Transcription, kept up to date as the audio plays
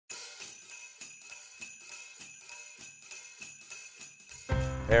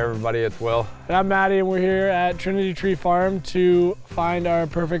Hey everybody, it's Will. And I'm Matty, and we're here at Trinity Tree Farm to find our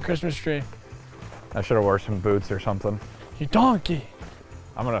perfect Christmas tree. I should have worn some boots or something. You donkey.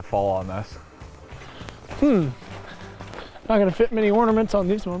 I'm gonna fall on this. Not gonna fit many ornaments on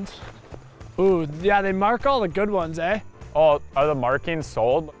these ones. Ooh, yeah, they mark all the good ones, eh? Oh, are the markings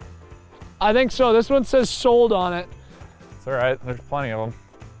sold? I think so. This one says sold on it. It's all right, there's plenty of them.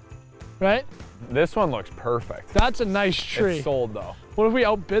 Right? This one looks perfect. That's a nice tree. It's sold though. What if we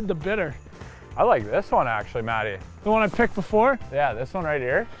outbid the bidder? I like this one actually, Matty. The one I picked before? Yeah, this one right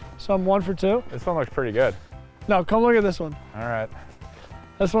here. So I'm 1 for 2? This one looks pretty good. No, come look at this one. All right.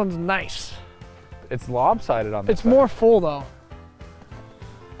 This one's nice. It's lopsided on this It's side. more full though.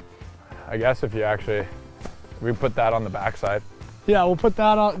 I guess if you actually, we put that on the back side. Yeah, we'll put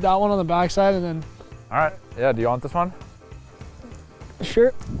that one on the back side and then. All right, yeah, do you want this one?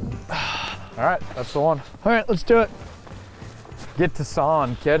 Sure. All right, that's the one. All right, let's do it. Get to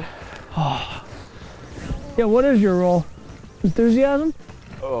sawing, kid. Yeah, what is your role? Enthusiasm?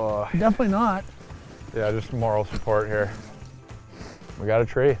 Oh, Definitely not. yeah, just moral support here. We got a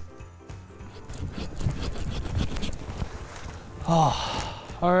tree.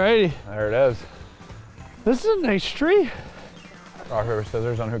 Alrighty. There it is. This is a nice tree. Rock, paper,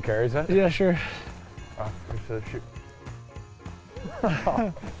 scissors on who carries it? Yeah, sure. Rock, paper, scissors, shoot.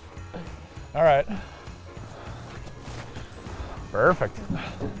 All right. Perfect.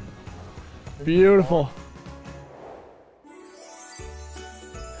 Beautiful.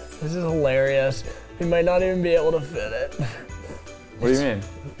 This is hilarious. We might not even be able to fit it. What do you mean?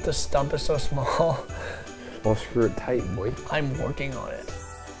 The stump is so small. Well, screw it tight, boy. I'm working on it.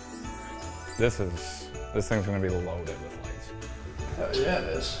 This thing's gonna be loaded with lights. Oh, yeah, it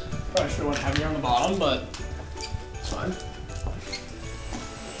is. Probably should have went heavier on the bottom, but it's fine.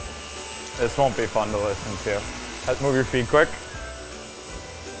 This won't be fun to listen to. Let's move your feet quick.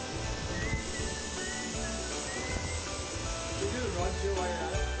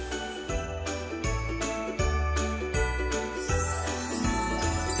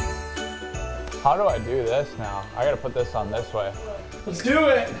 How do I do this now? I gotta put this on this way. Let's do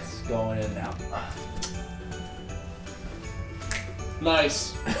it. It's going in now.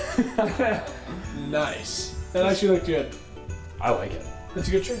 Nice. Nice. That actually looked good. I like it. That's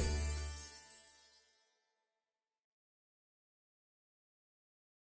a good tree.